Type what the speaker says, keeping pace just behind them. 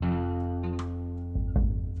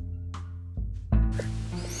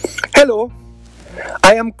Hello,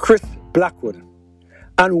 I am Chris Blackwood,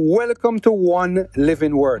 and welcome to One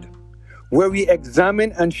Living Word, where we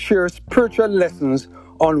examine and share spiritual lessons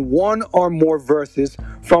on one or more verses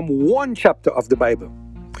from one chapter of the Bible.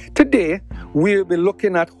 Today, we'll be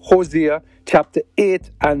looking at Hosea chapter 8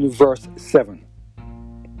 and verse 7.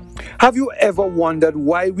 Have you ever wondered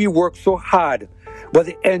why we work so hard, but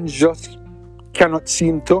the end just cannot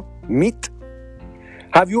seem to meet?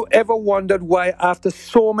 Have you ever wondered why after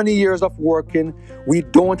so many years of working, we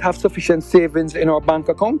don't have sufficient savings in our bank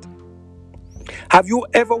account? Have you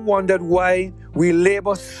ever wondered why we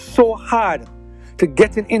labor so hard to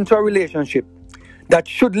getting into a relationship that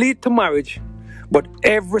should lead to marriage, but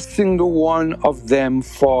every single one of them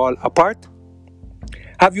fall apart?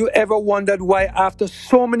 Have you ever wondered why after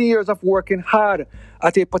so many years of working hard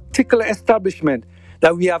at a particular establishment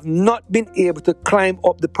that we have not been able to climb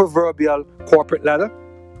up the proverbial corporate ladder?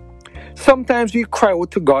 Sometimes we cry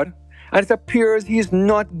out to God, and it appears He is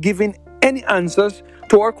not giving any answers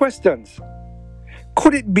to our questions.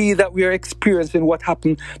 Could it be that we are experiencing what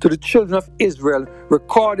happened to the children of Israel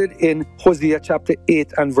recorded in Hosea chapter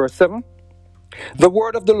 8 and verse 7? The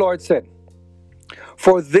word of the Lord said,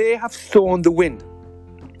 "For they have sown the wind,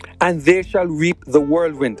 and they shall reap the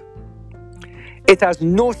whirlwind. It has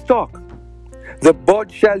no stalk, the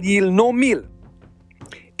bud shall yield no meal.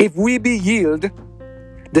 If we be yield,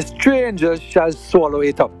 the strangers shall swallow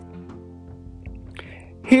it up."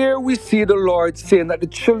 Here we see the Lord saying that the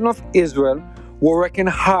children of Israel were working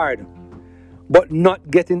hard, but not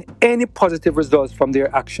getting any positive results from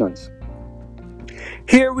their actions.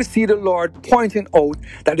 Here we see the Lord pointing out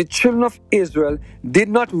that the children of Israel did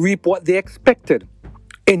not reap what they expected.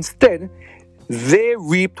 Instead, they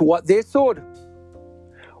reaped what they sowed.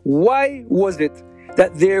 Why was it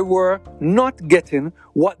that they were not getting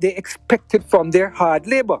what they expected from their hard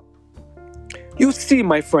labor? You see,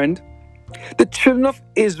 my friend, the children of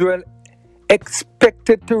Israel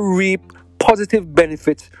expected to reap positive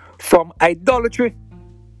benefits from idolatry.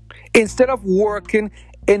 Instead of working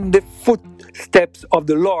in the footsteps of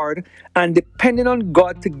the Lord and depending on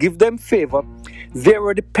God to give them favor, they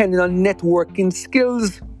were depending on networking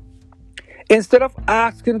skills. Instead of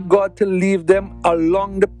asking God to lead them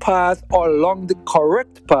along the path or along the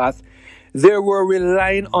correct path, they were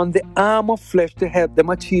relying on the arm of flesh to help them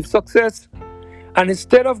achieve success. And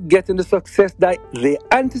instead of getting the success that they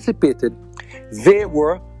anticipated, they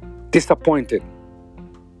were disappointed.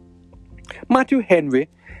 Matthew Henry,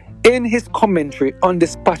 in his commentary on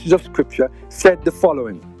this passage of scripture, said the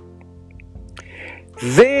following: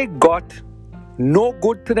 "They got no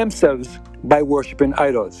good to themselves by worshiping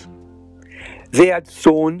idols. They had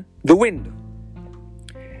sown the wind.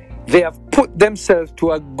 They have put themselves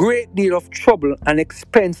to a great deal of trouble and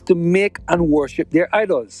expense to make and worship their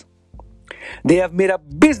idols. They have made a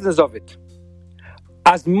business of it,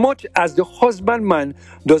 as much as the husbandman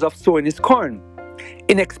does of sowing his corn,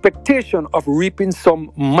 in expectation of reaping some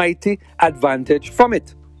mighty advantage from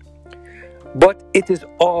it. But it is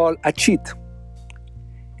all a cheat.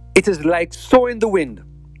 It is like sowing the wind,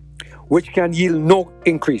 which can yield no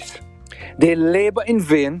increase. They labor in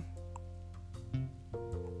vain,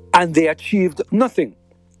 and they achieved nothing.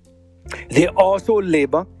 They also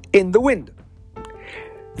labor in the wind.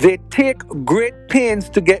 They take great pains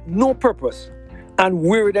to get no purpose, and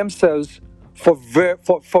weary themselves for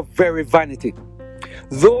very vanity.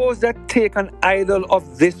 Those that take an idol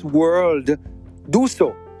of this world do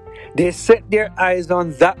so. They set their eyes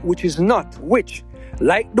on that which is not, which,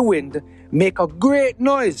 like the wind, make a great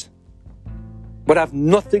noise, but have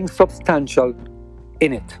nothing substantial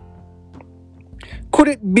in it." Could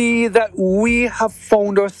it be that we have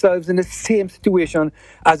found ourselves in the same situation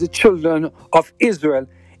as the children of Israel,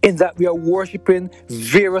 in that we are worshiping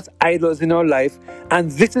various idols in our life, and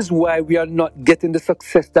this is why we are not getting the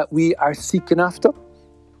success that we are seeking after?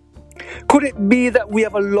 Could it be that we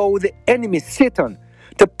have allowed the enemy, Satan,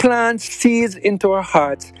 to plant seeds into our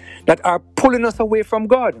hearts that are pulling us away from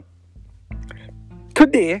God?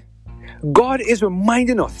 Today, God is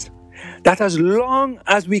reminding us that as long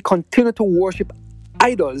as we continue to worship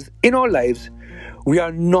idols in our lives, we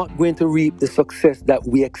are not going to reap the success that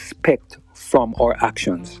we expect from our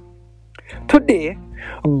actions. Today,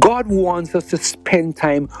 God wants us to spend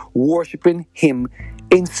time worshiping Him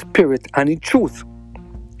in spirit and in truth.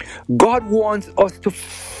 God wants us to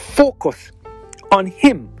focus on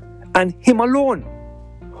Him and Him alone.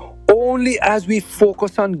 Only as we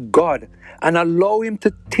focus on God and allow Him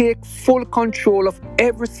to take full control of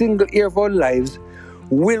every single area of our lives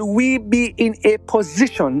will we be in a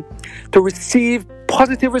position to receive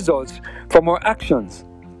positive results from our actions.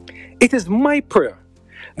 It is my prayer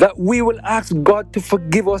that we will ask God to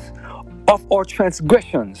forgive us of our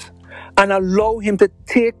transgressions and allow Him to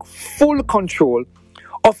take full control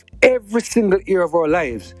of every single area of our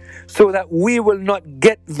lives so that we will not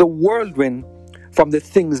get the whirlwind from the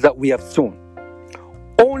things that we have sown.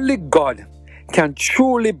 Only God can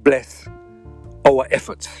truly bless our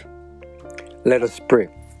efforts. Let us pray.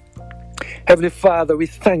 Heavenly Father, we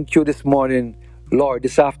thank you this morning, Lord,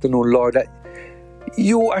 this afternoon, Lord, that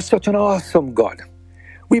you are such an awesome God.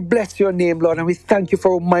 We bless your name, Lord, and we thank you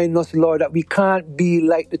for reminding us, Lord, that we can't be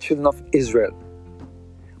like the children of Israel,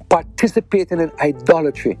 participating in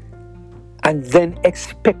idolatry and then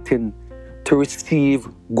expecting to receive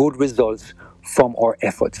good results from our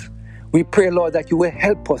efforts. We pray, Lord, that you will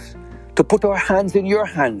help us to put our hands in your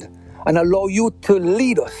hand and allow you to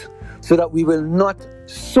lead us so that we will not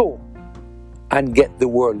sow and get the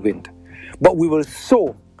whirlwind, but we will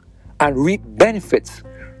sow and reap benefits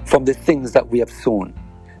from the things that we have sown.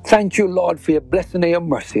 Thank you, Lord, for your blessing and your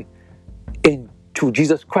mercy. To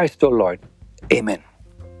Jesus Christ, our Lord. Amen.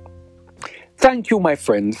 Thank you, my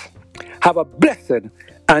friends. Have a blessed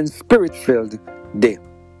and spirit-filled day.